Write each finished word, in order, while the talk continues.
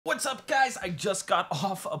What's up, guys? I just got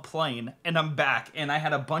off a plane and I'm back, and I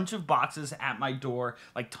had a bunch of boxes at my door,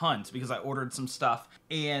 like tons, because I ordered some stuff,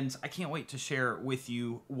 and I can't wait to share with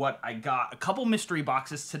you what I got. A couple mystery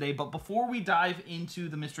boxes today, but before we dive into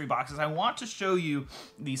the mystery boxes, I want to show you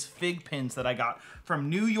these fig pins that I got from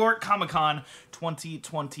New York Comic Con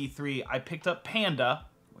 2023. I picked up Panda,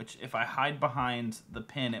 which if I hide behind the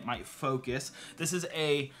pin, it might focus. This is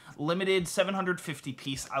a limited 750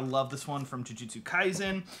 piece. I love this one from Jujutsu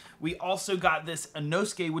Kaisen. We also got this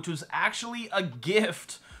Inosuke, which was actually a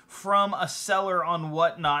gift from a seller on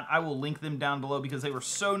Whatnot. I will link them down below because they were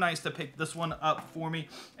so nice to pick this one up for me.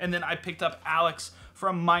 And then I picked up Alex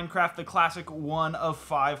from Minecraft, the classic 1 of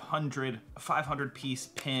 500 piece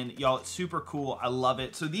pin. Y'all, it's super cool. I love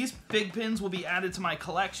it. So these fig pins will be added to my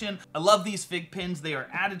collection. I love these fig pins. They are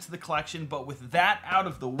added to the collection, but with that out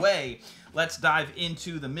of the way, let's dive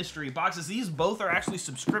into the mystery boxes. These both are actually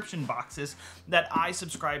subscription boxes that I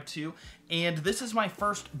subscribe to, and this is my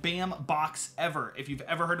first BAM box ever. If you've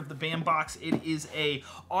ever heard of the BAM box, it is a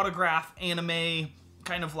autograph anime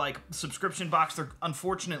kind of like subscription box. They're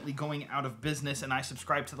unfortunately going out of business, and I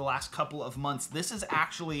subscribed to the last couple of months. This is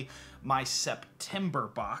actually my September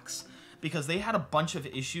box because they had a bunch of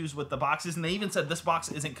issues with the boxes, and they even said this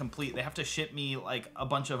box isn't complete. They have to ship me like a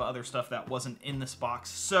bunch of other stuff that wasn't in this box.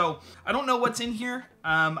 So I don't know what's in here.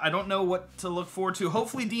 I don't know what to look forward to.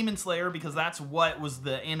 Hopefully Demon Slayer, because that's what was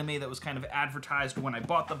the anime that was kind of advertised when I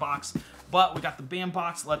bought the box. But we got the BAM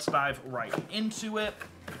box. Let's dive right into it.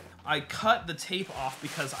 I cut the tape off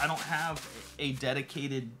because I don't have a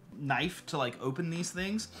dedicated knife to like open these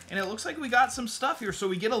things, and it looks like we got some stuff here. So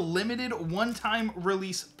we get a limited one-time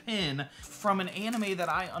release pin from an anime that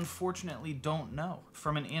I unfortunately don't know.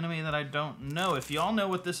 If y'all know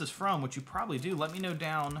what this is from, which you probably do, let me know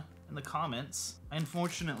down in the comments. I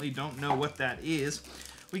unfortunately don't know what that is.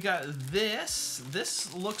 We got this.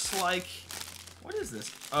 This looks like, what is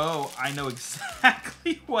this? Oh, I know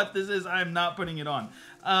exactly what this is. I'm not putting it on.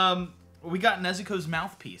 We got Nezuko's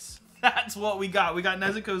mouthpiece. That's what we got. We got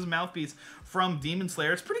Nezuko's mouthpiece from Demon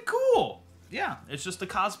Slayer. It's pretty cool. Yeah, it's just a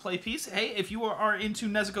cosplay piece. Hey, if you are into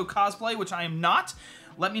Nezuko cosplay, which I am not,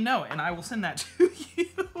 let me know, and I will send that to you.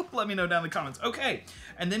 Let me know down in the comments. Okay,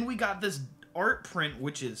 and then we got this art print,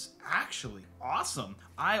 which is actually awesome.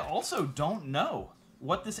 I also don't know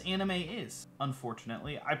what this anime is,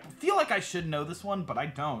 unfortunately. I feel like I should know this one, but I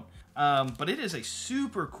don't. But it is a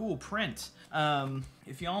super cool print.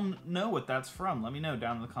 If y'all know what that's from, let me know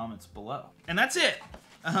down in the comments below. And that's it.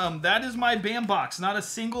 That is my BAM box, not a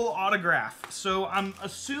single autograph. So I'm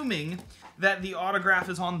assuming that the autograph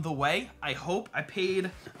is on the way. I hope. I paid,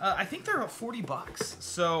 I think they're 40 bucks.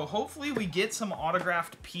 So hopefully we get some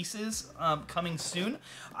autographed pieces coming soon.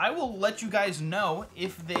 I will let you guys know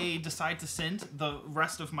if they decide to send the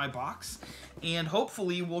rest of my box, and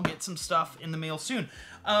hopefully we'll get some stuff in the mail soon.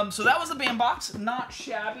 So that was the BAM box, not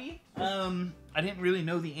shabby. I didn't really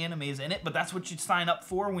know the animes in it, but that's what you'd sign up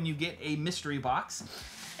for when you get a mystery box.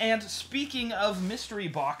 And speaking of mystery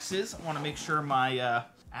boxes, I want to make sure my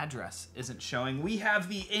address isn't showing. We have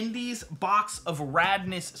the Indies Box of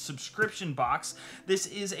Radness subscription box. This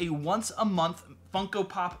is a once a month Funko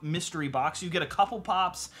Pop mystery box. You get a couple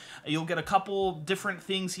pops, you'll get a couple different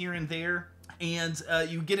things here and there, and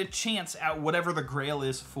you get a chance at whatever the grail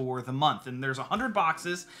is for the month. And there's 100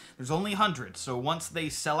 boxes, there's only 100, so once they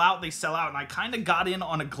sell out, they sell out. And I kind of got in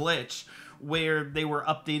on a glitch where they were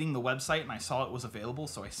updating the website, and I saw it was available,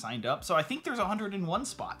 so I signed up. So I think there's 101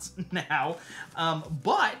 spots now,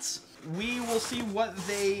 but we will see what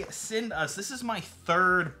they send us. This is my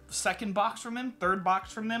third box from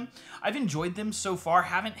them. I've enjoyed them so far.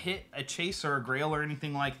 Haven't hit a chase or a grail or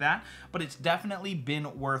anything like that, but it's definitely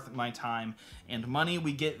been worth my time and money.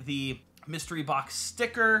 We get the mystery box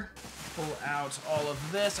sticker. Pull out all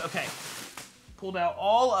of this. Okay, pulled out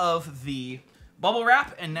all of the bubble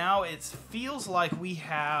wrap, and now it feels like we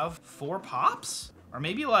have 4 pops, or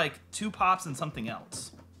maybe like 2 pops and something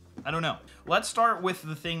else. I don't know. Let's start with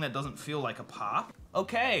the thing that doesn't feel like a pop.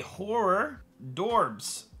 Okay, horror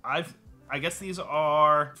Dorbs. I guess these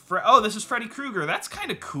are, oh, this is Freddy Krueger. That's kind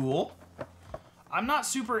of cool. I'm not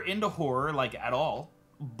super into horror, like, at all,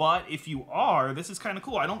 but if you are, this is kind of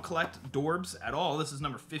cool. I don't collect Dorbs at all. This is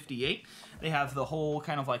number 58. They have the whole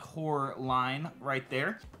kind of like horror line right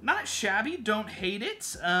there. Not shabby, don't hate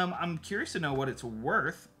it. I'm curious to know what it's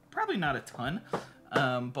worth. Probably not a ton,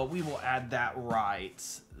 but we will add that right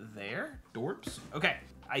there. Dorbs. Okay,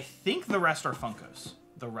 I think the rest are Funkos.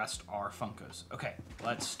 Okay,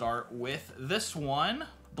 let's start with this one.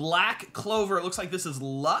 Black Clover. It looks like this is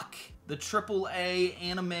Luck, the AAA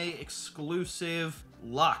anime exclusive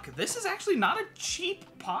Luck. This is actually not a cheap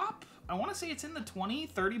pop. I want to say it's in the 20,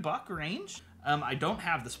 30 buck range. I don't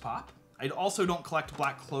have this pop. I also don't collect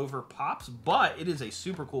Black Clover pops, but it is a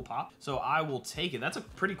super cool pop, so I will take it. That's a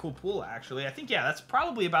pretty cool pull, actually. I think, yeah, that's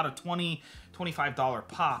probably about a $20, $25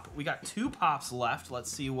 pop. We got 2 pops left.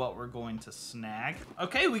 Let's see what we're going to snag.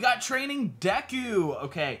 Okay, we got Training Deku.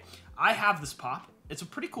 Okay, I have this pop. It's a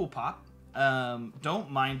pretty cool pop.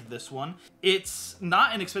 Don't mind this one. It's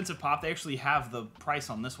not an expensive pop. They actually have the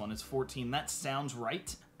price on this one. It's 14. That sounds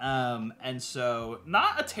right. And so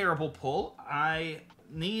not a terrible pull. I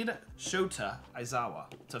need Shota Aizawa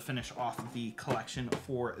to finish off the collection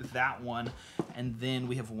for that one. And then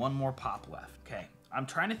we have one more pop left. Okay. I'm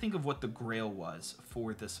trying to think of what the grail was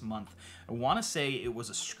for this month. I want to say it was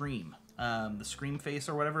a Scream. The Scream face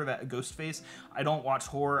or whatever, that ghost face. I don't watch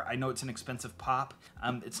horror. I know it's an expensive pop.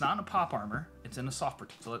 It's not in a pop armor. It's in a soft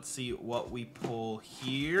protect. So let's see what we pull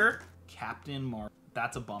here. Captain Marvel.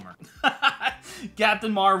 That's a bummer.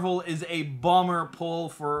 Captain Marvel is a bummer pull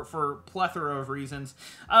for plethora of reasons.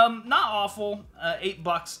 Not awful.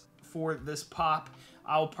 $8 for this pop.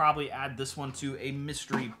 I'll probably add this one to a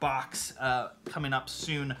mystery box coming up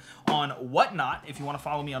soon on Whatnot. If you want to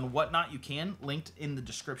follow me on Whatnot, you can. Linked in the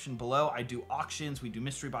description below. I do auctions, we do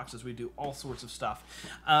mystery boxes, we do all sorts of stuff.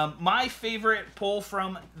 My favorite pull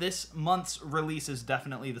from this month's release is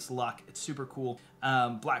definitely this Luck. It's super cool.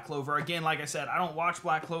 Black Clover. Again, like I said, I don't watch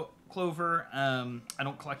Black Clover. I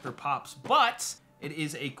don't collect their pops, but it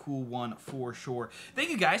is a cool one for sure.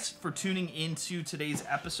 Thank you guys for tuning into today's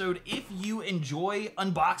episode. If you enjoy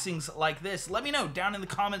unboxings like this, let me know down in the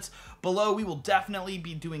comments below. We will definitely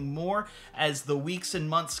be doing more as the weeks and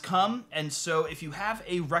months come. And so if you have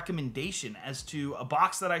a recommendation as to a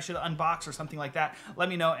box that I should unbox or something like that, let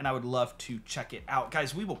me know and I would love to check it out.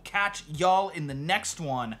 Guys, we will catch y'all in the next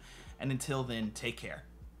one. And until then, take care.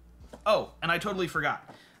 Oh, and I totally forgot.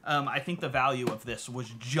 I think the value of this was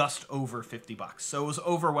just over $50. So it was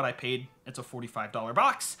over what I paid. It's a $45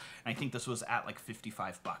 box. And I think this was at like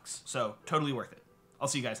 $55. So totally worth it. I'll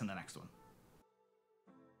see you guys in the next one.